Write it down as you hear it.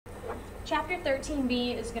Chapter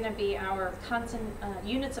 13b is going to be our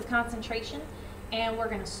units of concentration, and we're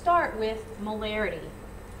going to start with molarity.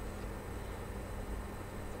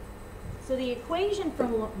 So the equation for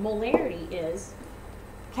molarity is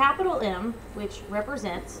capital M, which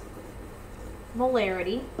represents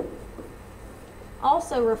molarity,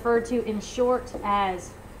 also referred to in short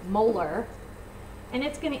as molar, and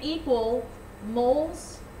it's going to equal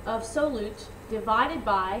moles of solute divided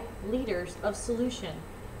by liters of solution.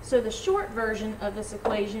 So the short version of this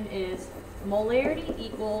equation is molarity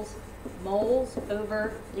equals moles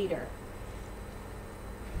over liter.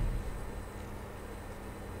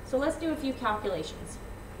 So let's do a few calculations.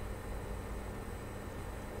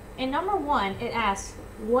 In number one, it asks,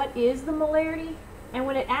 what is the molarity? And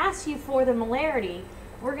when it asks you for the molarity,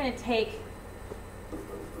 we're going to take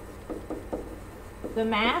the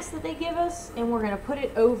mass that they give us and we're going to put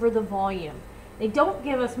it over the volume. They don't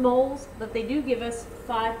give us moles, but they do give us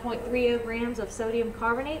 5.30 grams of sodium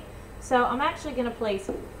carbonate. So I'm actually going to place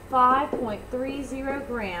 5.30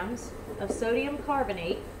 grams of sodium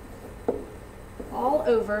carbonate all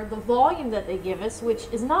over the volume that they give us, which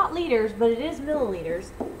is not liters, but it is milliliters,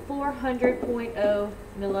 400.0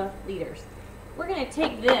 milliliters. We're going to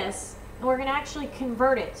take this and we're going to actually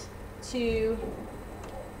convert it to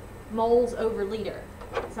moles over liter.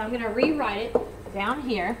 So I'm going to rewrite it down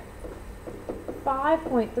here.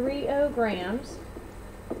 5.30 grams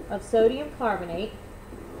of sodium carbonate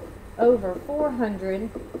over 400.0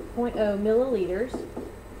 milliliters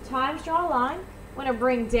times, draw a line. I'm going to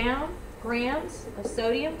bring down grams of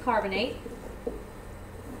sodium carbonate,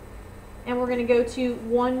 and we're going to go to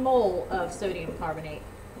 1 mole of sodium carbonate.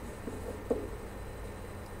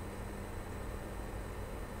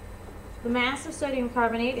 The mass of sodium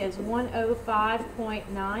carbonate is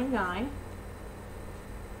 105.99.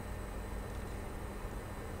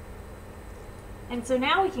 And so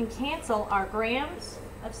now we can cancel our grams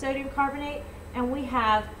of sodium carbonate, and we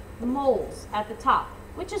have moles at the top,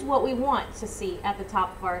 which is what we want to see at the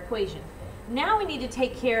top of our equation. Now we need to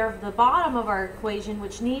take care of the bottom of our equation,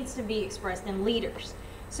 which needs to be expressed in liters.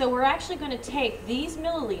 So we're actually going to take these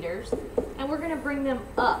milliliters and we're going to bring them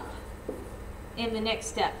up in the next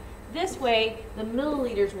step. This way the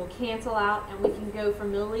milliliters will cancel out and we can go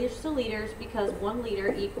from milliliters to liters, because 1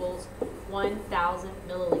 liter equals 1,000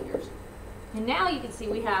 milliliters. And now you can see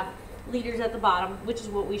we have liters at the bottom, which is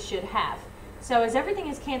what we should have. So as everything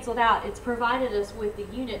is canceled out, it's provided us with the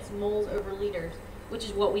units moles over liters, which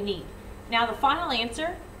is what we need. Now the final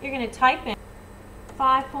answer, you're going to type in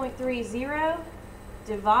 5.30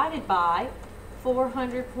 divided by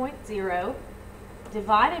 400.0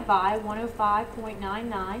 divided by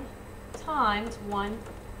 105.99 times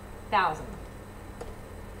 1,000.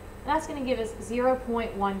 That's going to give us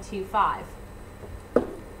 0.125.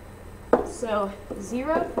 So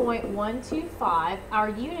 0.125, our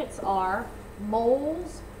units are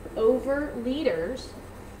moles over liters,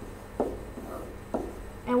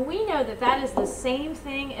 and we know that that is the same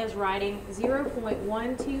thing as writing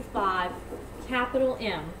 0.125 capital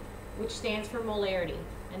M, which stands for molarity,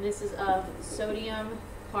 and this is of sodium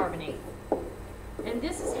carbonate. And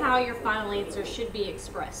this is how your final answer should be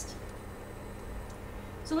expressed.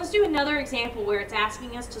 So let's do another example where it's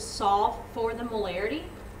asking us to solve for the molarity.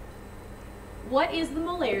 What is the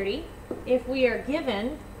molarity if we are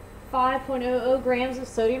given 5.00 grams of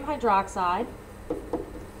sodium hydroxide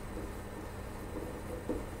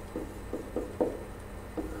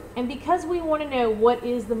and because we want to know what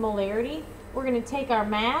is the molarity, we're going to take our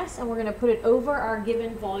mass and we're going to put it over our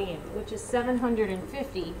given volume, which is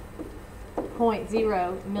 750.0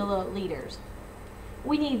 milliliters.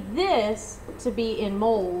 We need this to be in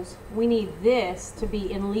moles. We need this to be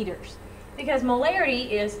in liters, because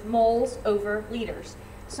molarity is moles over liters.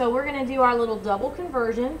 So we're going to do our little double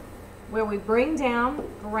conversion where we bring down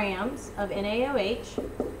grams of NaOH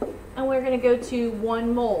and we're going to go to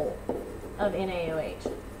 1 mole of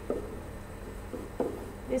NaOH.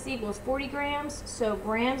 This equals 40 grams, so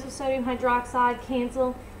grams of sodium hydroxide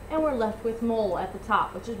cancel and we're left with mole at the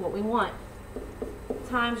top, which is what we want.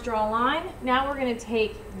 Times, draw a line. Now we're going to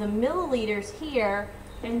take the milliliters here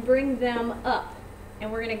and bring them up.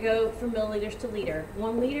 And we're going to go from milliliters to liter.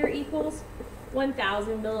 1 liter equals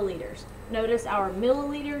 1,000 milliliters. Notice our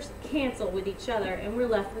milliliters cancel with each other and we're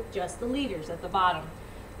left with just the liters at the bottom.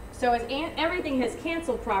 So as everything has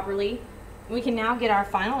canceled properly, we can now get our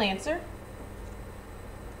final answer.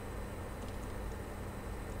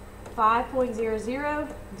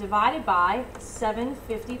 5.00 divided by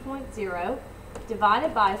 750.0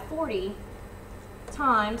 divided by 40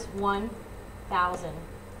 times 1,000.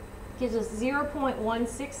 Gives us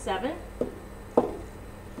 0.167.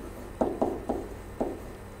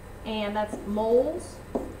 and that's moles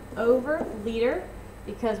over liter,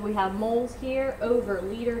 because we have moles here over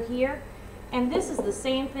liter here. And this is the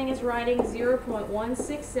same thing as writing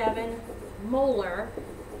 0.167 molar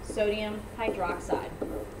sodium hydroxide.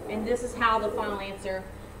 And this is how the final answer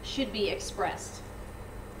should be expressed.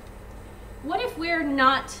 What if we're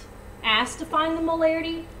not asked to find the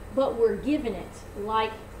molarity, but we're given it?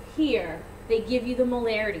 Like here, they give you the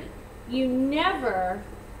molarity. You never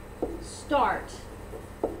start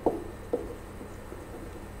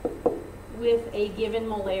with a given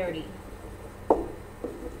molarity.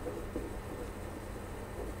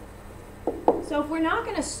 So if we're not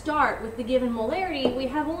going to start with the given molarity, we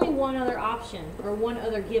have only one other option, or one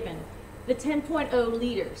other given. The 10.0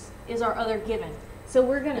 liters is our other given. So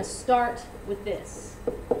we're going to start with this.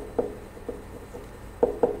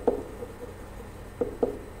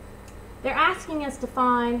 They're asking us to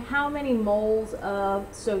find how many moles of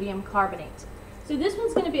sodium carbonate. So this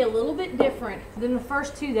one's going to be a little bit different than the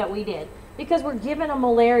first two that we did, because we're given a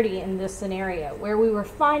molarity in this scenario, where we were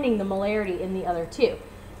finding the molarity in the other two.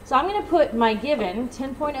 So I'm going to put my given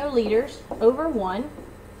 10.0 liters over 1.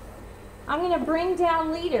 I'm going to bring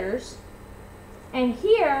down liters, and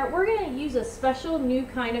here we're going to use a special new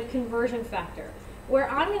kind of conversion factor, where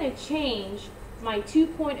I'm going to change my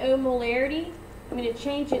 2.0 molarity. I'm going to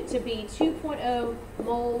change it to be 2.0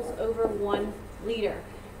 moles over 1 liter.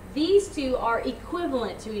 These two are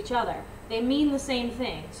equivalent to each other. They mean the same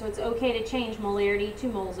thing, so it's okay to change molarity to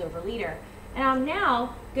moles over liter. And I'm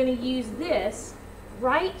now going to use this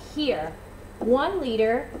right here, 1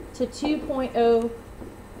 liter to 2.0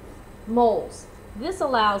 moles. This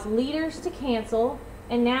allows liters to cancel,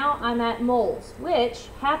 and now I'm at moles, which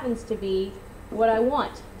happens to be what I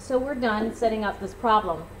want. So we're done setting up this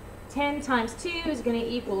problem. 10 times 2 is going to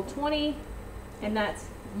equal 20, and that's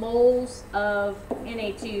moles of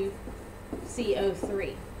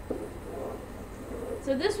Na2CO3.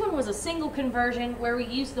 So this one was a single conversion where we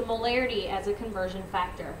used the molarity as a conversion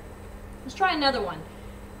factor. Let's try another one.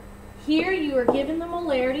 Here you are given the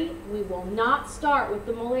molarity. We will not start with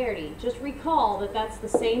the molarity. Just recall that that's the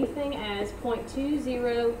same thing as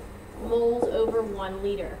 0.20 moles over 1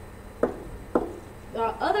 liter. The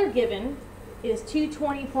other given is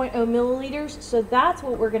 220.0 milliliters, so that's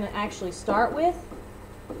what we're going to actually start with.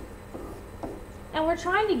 And we're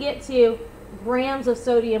trying to get to grams of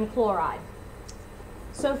sodium chloride.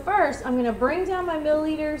 So first, I'm going to bring down my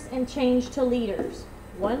milliliters and change to liters.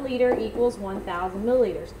 1 liter equals 1,000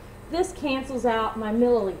 milliliters. This cancels out my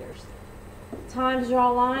milliliters. Times,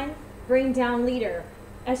 draw a line, bring down liter.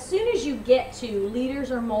 As soon as you get to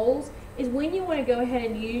liters or moles is when you want to go ahead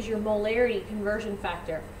and use your molarity conversion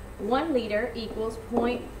factor. 1 liter equals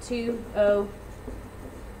 0.20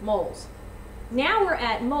 moles. Now we're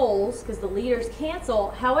at moles because the liters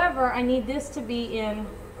cancel. However, I need this to be in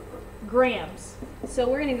grams. So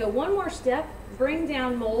we're going to go one more step, bring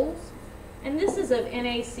down moles, and this is of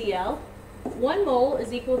NaCl. 1 mole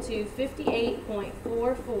is equal to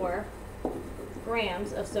 58.44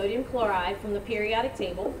 grams of sodium chloride from the periodic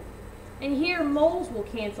table. And here moles will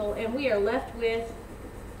cancel, and we are left with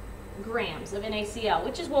grams of NaCl,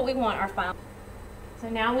 which is what we want our final. So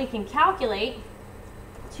now we can calculate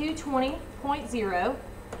 220.0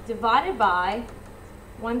 divided by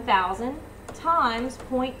 1,000 times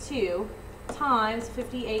 0.2 times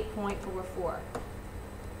 58.44.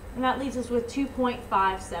 And that leaves us with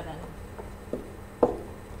 2.57.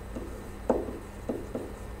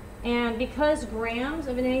 And because grams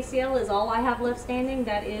of NaCl is all I have left standing,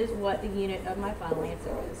 that is what the unit of my final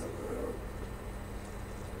answer is.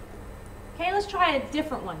 Okay, let's try a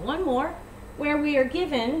different one. One more, where we are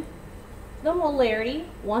given the molarity.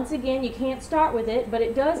 Once again, you can't start with it, but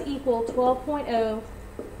it does equal 12.0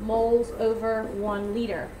 moles over 1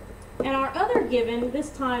 liter. And our other given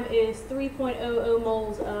this time is 3.00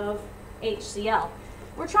 moles of HCl.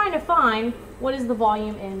 We're trying to find what is the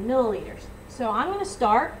volume in milliliters. So I'm going to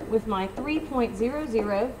start with my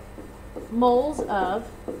 3.00 moles of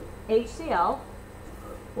HCl.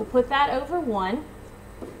 We'll put that over 1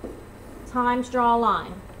 times, draw a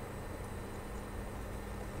line.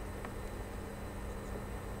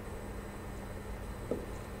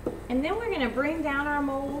 And then we're going to bring down our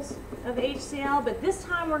moles of HCl, but this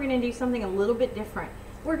time we're going to do something a little bit different.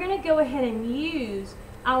 We're going to go ahead and use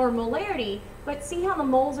our molarity, but see how the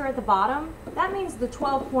moles are at the bottom? That means the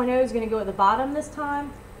 12.0 is going to go at the bottom this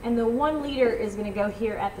time, and the 1 liter is going to go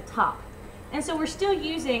here at the top. And so we're still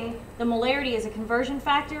using the molarity as a conversion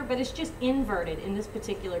factor, but it's just inverted in this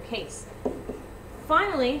particular case.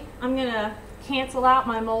 Finally, I'm going to cancel out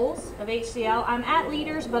my moles of HCl. I'm at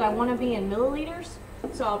liters, but I want to be in milliliters.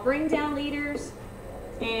 So I'll bring down liters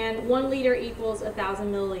and 1 liter equals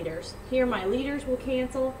 1,000 milliliters. Here my liters will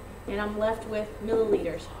cancel, and I'm left with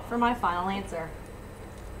milliliters for my final answer,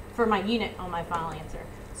 for my unit on my final answer.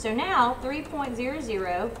 So now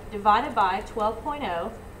 3.00 divided by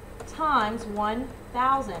 12.0 times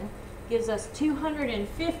 1,000 gives us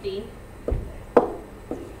 250.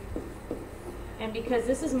 And because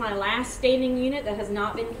this is my last standing unit that has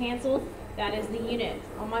not been canceled, that is the unit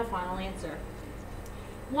on my final answer.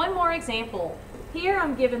 One more example. Here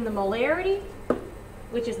I'm given the molarity,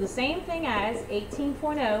 which is the same thing as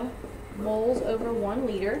 18.0 moles over 1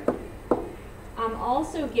 liter. I'm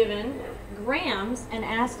also given grams and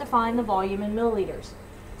asked to find the volume in milliliters.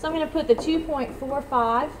 So I'm going to put the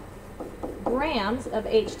 2.45 grams of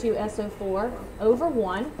H2SO4 over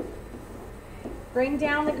 1, bring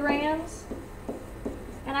down the grams,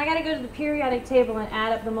 and I got to go to the periodic table and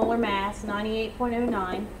add up the molar mass,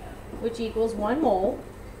 98.09, which equals 1 mole.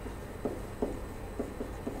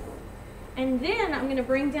 And then I'm going to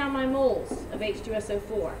bring down my moles of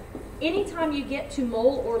H2SO4. Anytime you get to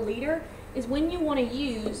mole or liter is when you want to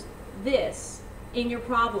use this in your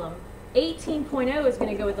problem. 18.0 is going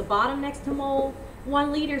to go at the bottom next to mole.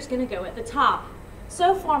 1 liter is going to go at the top.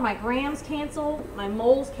 So far my grams cancel, my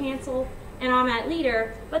moles cancel, and I'm at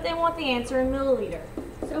liter, but they want the answer in milliliter.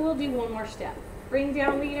 So we'll do one more step. Bring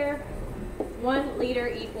down liter. 1 liter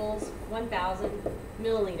equals 1,000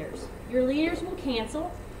 milliliters. Your liters will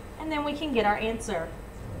cancel, and then we can get our answer.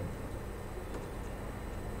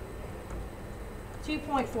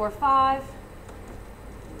 2.45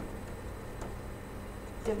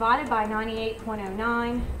 divided by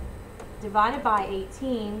 98.09 divided by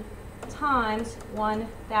 18 times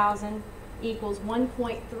 1,000 equals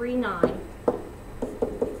 1.39,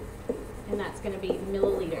 and that's going to be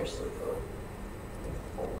milliliters.